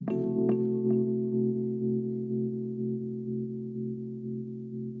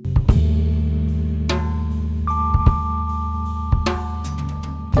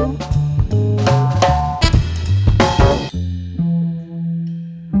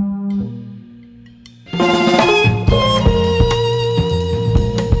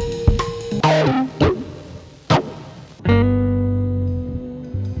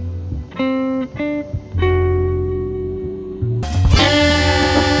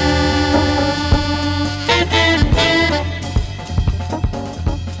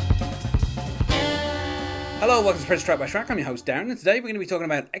welcome to Press Track by Track. I'm your host Darren, and today we're going to be talking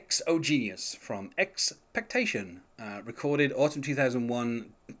about Exogenous from Expectation, recorded autumn 2001,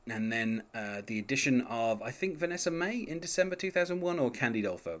 and then the addition of, I think, Vanessa May in December 2001, or Candy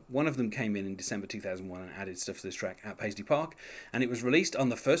Dolfer. One of them came in December 2001 and added stuff to this track at Paisley Park, and it was released on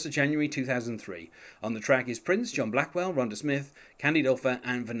the 1st of January 2003. On the track is Prince, John Blackwell, Rhonda Smith, Candy Dolfer,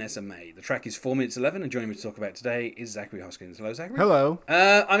 and Vanessa May. The track is 4 minutes 11, and joining me to talk about today is Zachary Hoskins. Hello, Zachary. Hello.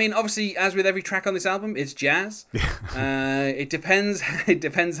 I mean, obviously, as with every track on this album, it's jazz. It depends. It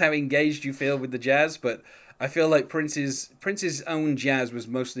depends how engaged you feel with the jazz, but I feel like Prince's own jazz was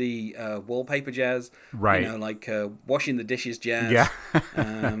mostly wallpaper jazz, right? You know, like washing the dishes jazz. Yeah.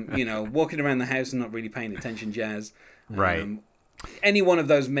 You know, walking around the house and not really paying attention jazz. Right. Any one of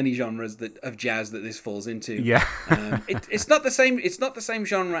those many genres of jazz that this falls into. Yeah. It's not the same. It's not the same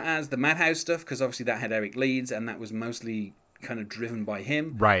genre as the Madhouse stuff, because obviously that had Eric Leeds and that was mostly kind of driven by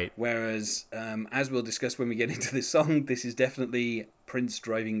him. Right. Whereas, as we'll discuss when we get into this song, this is definitely Prince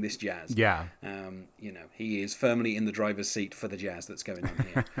driving this jazz. Yeah. You know, he is firmly in the driver's seat for the jazz that's going on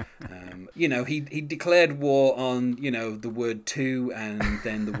here. You know, he declared war on, you know, the word to and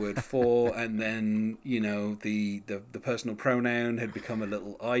then the word for, and then, you know, the personal pronoun had become a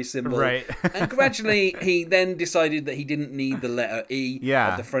little I symbol. Right. And gradually he then decided that he didn't need the letter E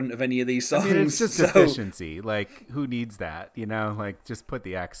at the front of any of these songs. I mean, it's just efficiency. Like, who needs that? You know, like, just put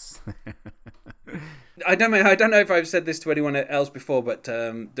the X. I don't know if I've said this to anyone else before, but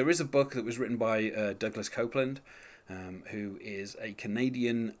there is a book that was written by Douglas Copeland, who is a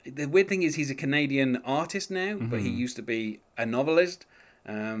Canadian. The weird thing is he's a Canadian artist now, but he used to be a novelist.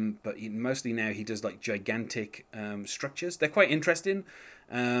 But mostly now he does like gigantic structures. They're quite interesting.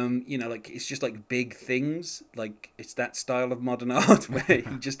 You know, like it's just like big things. Like it's that style of modern art where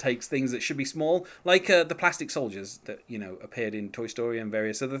he just takes things that should be small, like the plastic soldiers that, you know, appeared in Toy Story and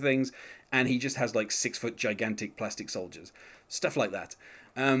various other things, and he just has like 6-foot gigantic plastic soldiers, stuff like that.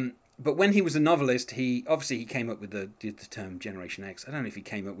 But when he was a novelist, he came up with the term Generation X. I don't know if he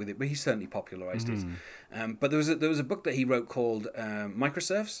came up with it, but he certainly popularized it. But there was a book that he wrote called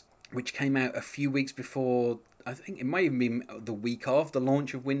Microsurfs, which came out a few weeks before. I think it might even be the week of the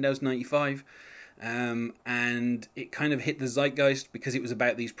launch of Windows 95. And it kind of hit the zeitgeist because it was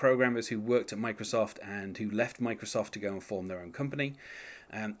about these programmers who worked at Microsoft and who left Microsoft to go and form their own company.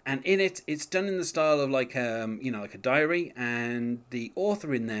 And in it, it's done in the style of like you know, like a diary, and the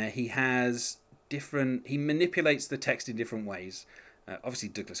author in there, he manipulates the text in different ways. Obviously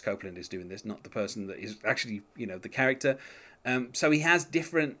Douglas Copeland is doing this, not the person that is actually, you know, the character. So he has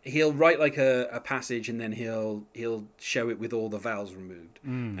he'll write like a passage, and then he'll show it with all the vowels removed,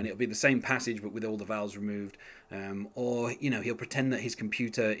 and it'll be the same passage but with all the vowels removed. Or, you know, he'll pretend that his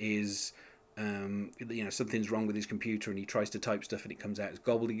computer is, you know, something's wrong with his computer, and he tries to type stuff and it comes out as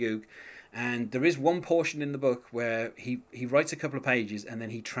gobbledygook. And there is one portion in the book where he writes a couple of pages and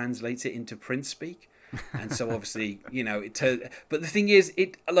then he translates it into Prince speak. And so obviously, you know, but the thing is,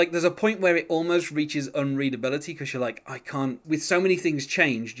 there's a point where it almost reaches unreadability, because you're like, I can't, with so many things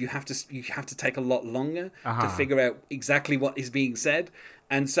changed, you have to take a lot longer to figure out exactly what is being said.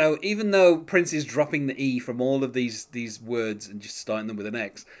 And so even though Prince is dropping the E from all of these words and just starting them with an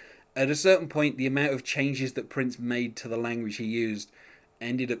X, at a certain point, the amount of changes that Prince made to the language he used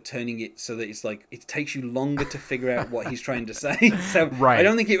ended up turning it so that it's like it takes you longer to figure out what he's trying to say. So right. I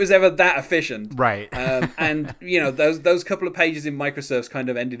don't think it was ever that efficient. Right. And you know, those couple of pages in Microsurfs kind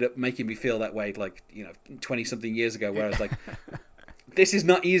of ended up making me feel that way, like, you know, 20-something years ago, where I was like, this is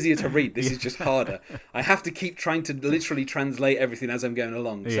not easier to read. This is just harder. I have to keep trying to literally translate everything as I'm going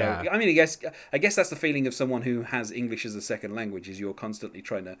along. So yeah. I mean, I guess that's the feeling of someone who has English as a second language, is you're constantly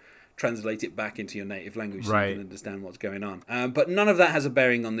trying to translate it back into your native language so you can understand what's going on. But none of that has a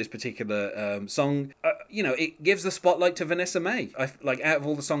bearing on this particular song. You know, it gives the spotlight to Vanessa May. Like, out of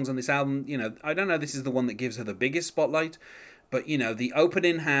all the songs on this album, you know, I don't know, this is the one that gives her the biggest spotlight. But, you know, the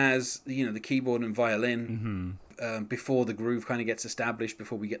opening has, you know, the keyboard and violin before the groove kind of gets established,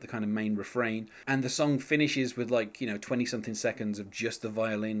 before we get the kind of main refrain. And the song finishes with, like, you know, 20-something seconds of just the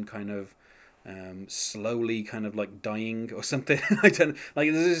violin kind of slowly kind of like dying or something. I don't,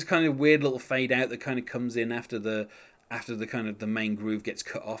 like, there's this kind of weird little fade out that kind of comes in after the kind of the main groove gets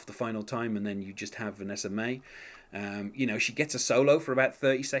cut off the final time, and then you just have Vanessa May. You know, she gets a solo for about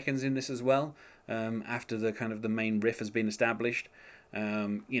 30 seconds in this as well, after the kind of the main riff has been established.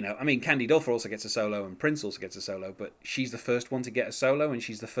 You know, I mean, Candy Dolfer also gets a solo and Prince also gets a solo, but she's the first one to get a solo, and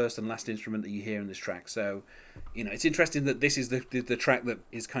she's the first and last instrument that you hear in this track. So, you know, it's interesting that this is the track that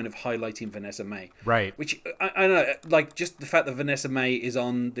is kind of highlighting Vanessa May. Right. Which, I don't know, like, just the fact that Vanessa May is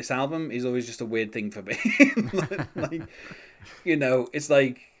on this album is always just a weird thing for me. like, you know, it's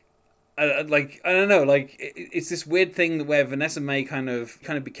like, I don't know, like it's this weird thing where Vanessa Mae kind of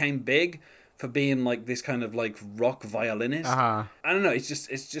became big for being like this kind of like rock violinist. Uh-huh. I don't know. It's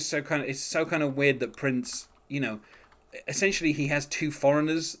just so kind of weird that Prince, essentially he has two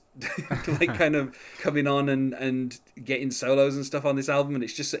foreigners like kind of coming on and getting solos and stuff on this album, and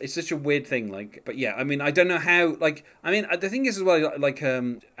it's such a weird thing. Like, but yeah, I mean, I don't know how. Like, I mean, the thing is as well, like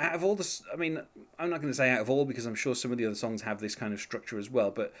out of all the, I mean, I'm not going to say out of all because I'm sure some of the other songs have this kind of structure as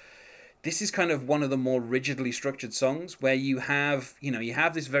well, but this is kind of one of the more rigidly structured songs where you have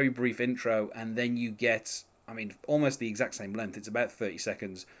this very brief intro and then you get, I mean, almost the exact same length. It's about 30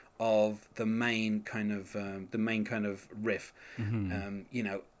 seconds of the main kind of riff, and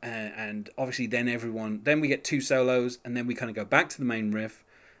obviously then we get two solos and then we kind of go back to the main riff.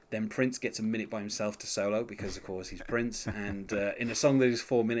 Then Prince gets a minute by himself to solo because, of course, he's Prince, and in a song that is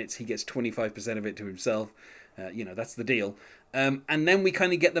 4 minutes, he gets 25% of it to himself. That's the deal. And then we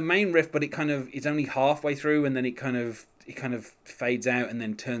kind of get the main riff, but it's only halfway through, and then it kind of fades out, and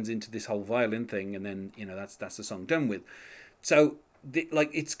then turns into this whole violin thing, and then that's the song done with. So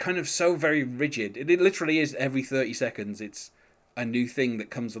it's kind of so very rigid. It literally is every 30 seconds. It's a new thing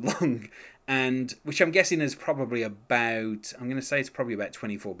that comes along, and which I'm guessing is probably about. I'm going to say it's probably about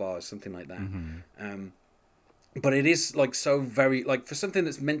 24 bars, something like that. Mm-hmm. But it is like so very like for something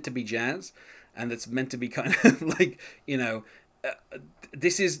that's meant to be jazz, and that's meant to be kind of like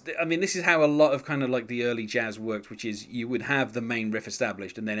this is how a lot of kind of like the early jazz worked, which is you would have the main riff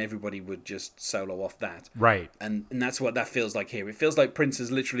established and then everybody would just solo off that. Right. And that's what that feels like here. It feels like Prince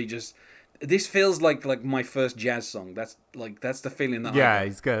has literally just, this feels like my first jazz song. That's the feeling that I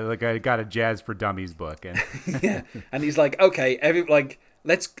he's got a Jazz for Dummies book, and yeah, and he's like, okay,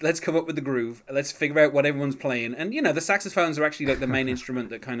 let's come up with the groove. Let's figure out what everyone's playing, and the saxophones are actually like the main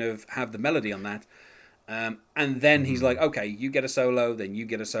instrument that kind of have the melody on that. And then he's like, okay, you get a solo, then you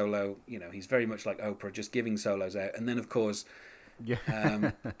get a solo. He's very much like Oprah, just giving solos out. And then, of course,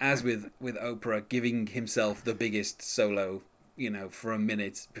 as with Oprah, giving himself the biggest solo, for a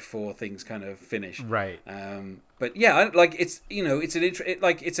minute before things kind of finish. Right. But yeah, it's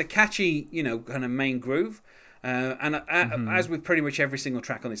it's a catchy, kind of main groove. As with pretty much every single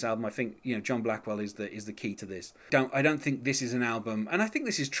track on this album, I think John Blackwell is the key to this. I don't think this is an album, and I think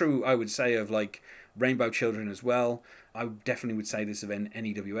this is true. I would say of like Rainbow Children as well. I definitely would say this of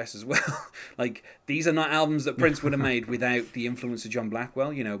NEWS as well. Like these are not albums that Prince would have made without the influence of John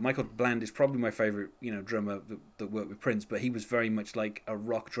Blackwell. Michael Bland is probably my favorite drummer that worked with Prince, but he was very much like a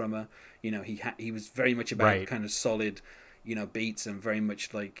rock drummer. He was very much about kind of solid beats and very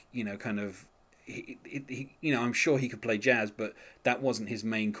much like kind of. I'm sure he could play jazz, but that wasn't his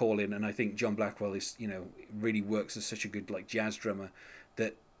main calling. And I think John Blackwell is, really works as such a good like jazz drummer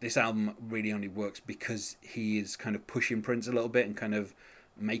that this album really only works because he is kind of pushing Prince a little bit and kind of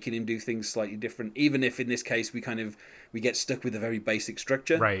making him do things slightly different. Even if in this case we get stuck with a very basic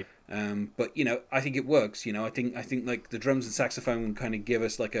structure, right? But I think it works. I think like the drums and saxophone kind of give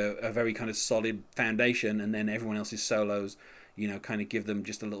us like a very kind of solid foundation, and then everyone else's solos. Kind of give them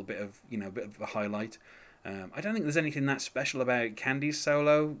just a little bit of, bit of a highlight. I don't think there's anything that special about Candy's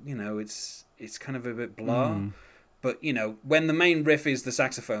solo. It's kind of a bit blah. But, when the main riff is the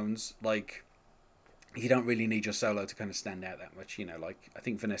saxophones, like, you don't really need your solo to kind of stand out that much. Like, I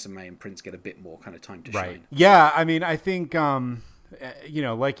think Vanessa Mae and Prince get a bit more kind of time to shine. Yeah, I mean, I think,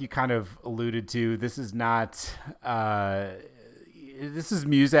 like you kind of alluded to, this is not... this is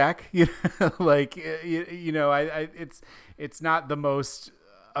Muzak, like it's not the most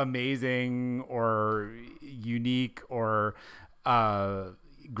amazing or unique or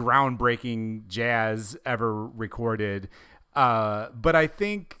groundbreaking jazz ever recorded, but I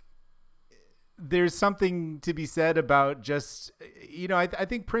think there's something to be said about just I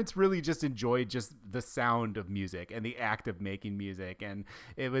think Prince really just enjoyed just the sound of music and the act of making music, and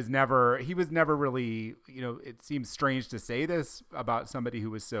he was never really, it seems strange to say this about somebody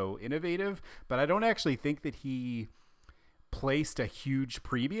who was so innovative, but I don't actually think that he placed a huge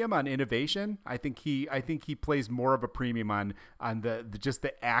premium on innovation. I think he plays more of a premium on the just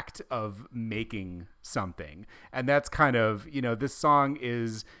the act of making something. And that's kind of, this song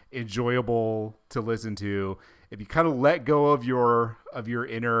is enjoyable to listen to if you kind of let go of your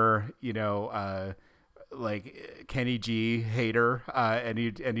inner, like Kenny G hater, and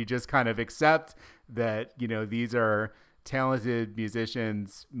you just kind of accept that, these are talented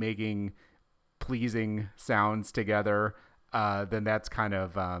musicians making pleasing sounds together. Then that's kind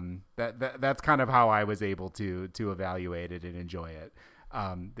of that's kind of how I was able to evaluate it and enjoy it.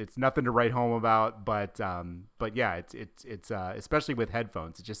 It's nothing to write home about, but yeah, it's especially with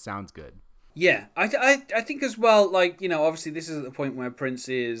headphones, it just sounds good. Yeah, I think as well, like, obviously this is at the point where Prince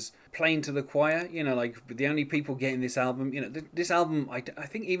is playing to the choir, like the only people getting this album, this album, I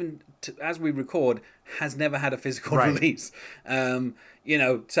think even as we record, has never had a physical Right. release. So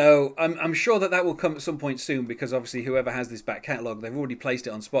I'm sure that will come at some point soon because obviously whoever has this back catalogue, they've already placed it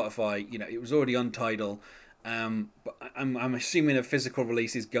on Spotify, it was already on Tidal. But I'm assuming a physical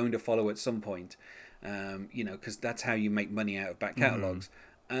release is going to follow at some point, because that's how you make money out of back catalogues.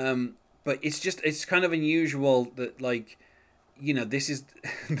 But it's kind of unusual that, like, this is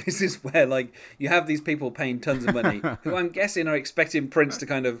this is where, like, you have these people paying tons of money who I'm guessing are expecting Prince to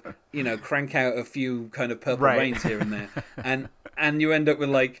kind of crank out a few kind of Purple Right. Rains here and there, and you end up with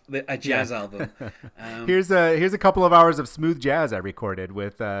like a jazz album. Here's a couple of hours of smooth jazz I recorded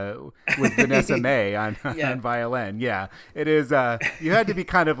with Vanessa May on Yeah. on violin. Yeah, it is. You had to be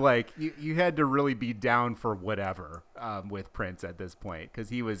kind of like you had to really be down for whatever with Prince at this point because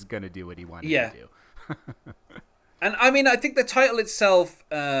he was gonna do what he wanted Yeah. to do. And I mean, I think the title itself,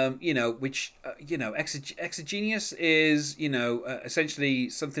 which exogenous is, essentially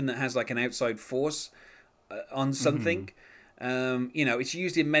something that has like an outside force on something. It's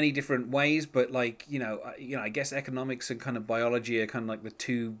used in many different ways, but like, I guess economics and kind of biology are kind of like the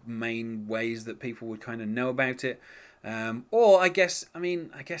two main ways that people would kind of know about it. Or I guess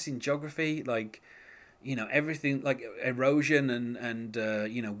in geography, like, everything like erosion and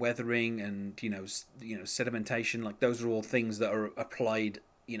weathering and sedimentation, like those are all things that are applied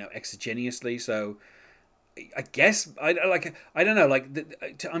exogenously. So I guess I don't know, like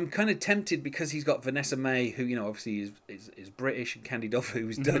I'm kind of tempted because he's got Vanessa May, who obviously is British, and Candy Dulfer,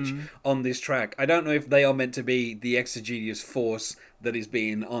 who's Dutch, on this track. I don't know if they are meant to be the exogenous force that is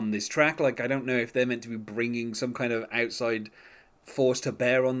being on this track. Like, I don't know if they're meant to be bringing some kind of outside force to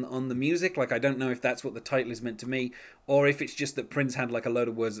bear on the music. Like, I don't know if that's what the title is meant to me, or if it's just that Prince had like a load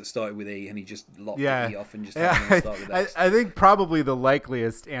of words that started with E and he just lopped the E off and just had them start with X. I think probably the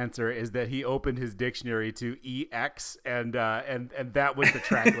likeliest answer is that he opened his dictionary to EX and that was the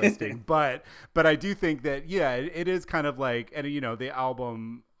track listing. But I do think that it is kind of like, and the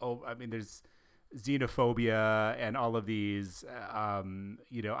album. Oh, I mean, there's xenophobia and all of these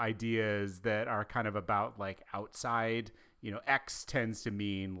ideas that are kind of about like outside. X tends to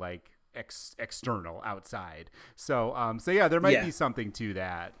mean like external, outside. So yeah, there might be something to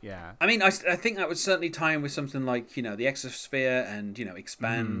that. Yeah. I mean, I think that would certainly tie in with something like, the Exosphere and,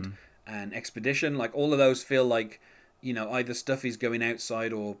 Expand and Expedition. Like, all of those feel like, either stuff is going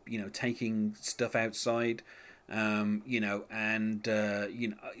outside or, taking stuff outside. I mean,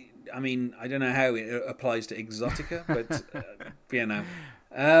 I don't know how it applies to Exotica, but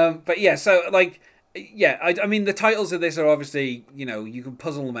but yeah, so like, yeah, I mean, the titles of this are obviously, you can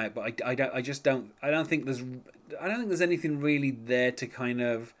puzzle them out, but I don't think there's anything really there to kind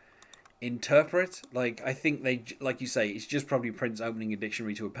of interpret. Like, I think like you say, it's just probably Prince opening a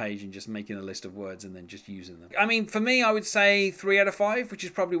dictionary to a page and just making a list of words and then just using them. I mean, for me, I would say 3 out of 5, which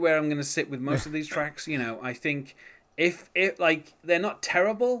is probably where I'm going to sit with most of these tracks. I think if like, they're not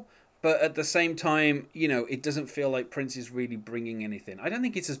terrible, but at the same time, it doesn't feel like Prince is really bringing anything. I don't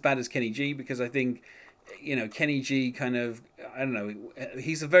think it's as bad as Kenny G, because I think, Kenny G kind of, I don't know,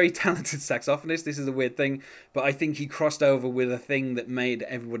 he's a very talented saxophonist. This is a weird thing, but I think he crossed over with a thing that made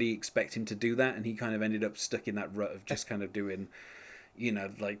everybody expect him to do that, and he kind of ended up stuck in that rut of just kind of doing,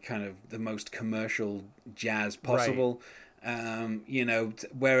 like kind of the most commercial jazz possible. Right.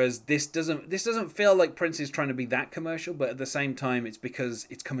 Whereas this doesn't feel like Prince is trying to be that commercial, but at the same time, it's because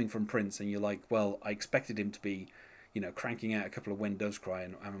it's coming from Prince, and you're like, well, I expected him to be, cranking out a couple of When Doves Cry,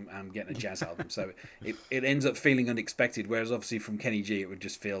 and I'm getting a jazz album, so it ends up feeling unexpected. Whereas obviously from Kenny G, it would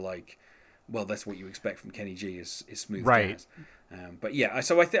just feel like, well, that's what you expect from Kenny G is smooth jazz. But yeah,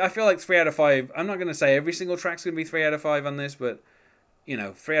 so I feel like 3 out of 5. I'm not going to say every single track's going to be 3 out of 5 on this, but 3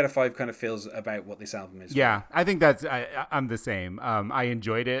 out of 5 kind of feels about what this album is. Yeah, I think I'm the same. I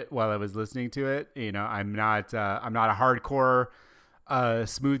enjoyed it while I was listening to it. I'm not a hardcore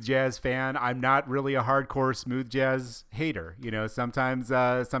smooth jazz fan. I'm not really a hardcore smooth jazz hater. Sometimes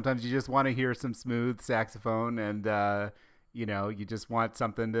you just want to hear some smooth saxophone, and you just want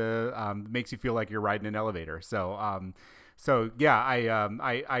something to makes you feel like you're riding an elevator. So yeah,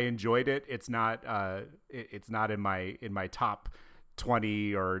 I enjoyed it. It's not in my top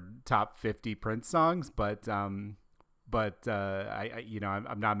 20 or top 50 Prince songs, but I'm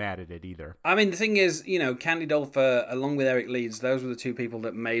not mad at it either. I mean, the thing is, Candy Dulfer along with Eric Leeds, those were the two people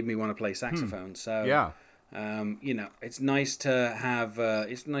that made me want to play saxophone. So yeah, it's nice to have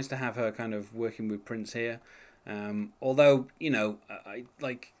her kind of working with Prince here. Although I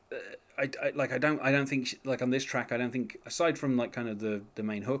like, I don't think like on this track, I don't think, aside from like kind of the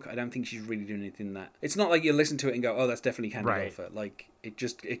main hook, I don't think she's really doing anything that, it's not like you listen to it and go, oh, that's definitely Candy Dulfer. Like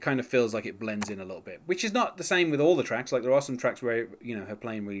it kind of feels like it blends in a little bit, which is not the same with all the tracks. Like there are some tracks where, you know, her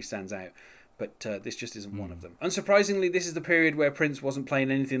playing really stands out, but this just isn't one of them. Unsurprisingly, this is the period where Prince wasn't playing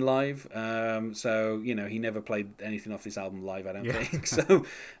anything live. So, you know, he never played anything off this album live, I don't think. So,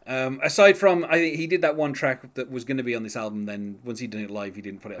 aside from, I think he did that one track that was going to be on this album, then once he'd done it live, he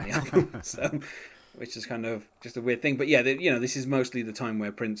didn't put it on the album. So, which is kind of just a weird thing. But yeah, you know, this is mostly the time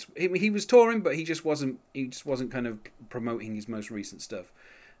where Prince, he was touring, but he just wasn't kind of promoting his most recent stuff.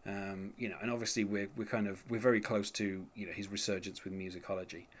 You know, and obviously we're very close to, you know, his resurgence with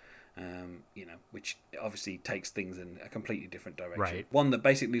Musicology. You know, which obviously takes things in a completely different direction. Right. One that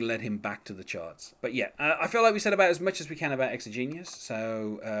basically led him back to the charts. But yeah, I feel like we said about as much as we can about Exogenous.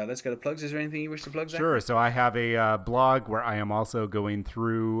 So let's go to plugs. Is there anything you wish to plug, Zach? Sure. So I have a blog where I am also going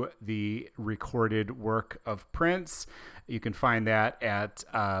through the recorded work of Prince. You can find that at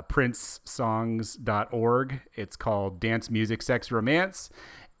princesongs.org. It's called Dance, Music, Sex, Romance.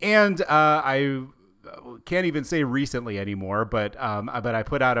 And I can't even say recently anymore, but I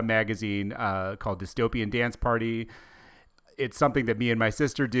put out a magazine called Dystopian Dance Party. It's something that me and my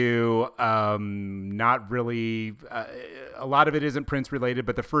sister do. Not really, a lot of it isn't Prince related,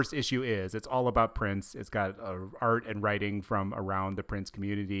 but the first issue is. It's all about Prince. It's got art and writing from around the Prince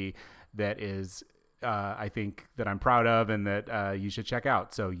community that is, I think, that I'm proud of and that you should check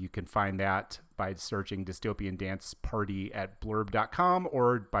out. So you can find that by searching Dystopian Dance Party at blurb.com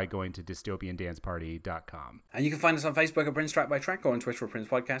or by going to dystopiandanceparty.com. And you can find us on Facebook at Prince Track by Track or on Twitter at Prince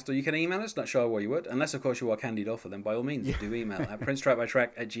Podcast, or you can email us, not sure why you would, unless of course you are Candy Dulfer, then by all means do email at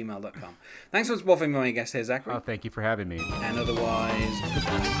princetrackbytrack@gmail.com. Thanks so much for being my guest here, Zachary. Thank you for having me. And otherwise,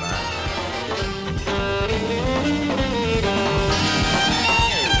 goodbye.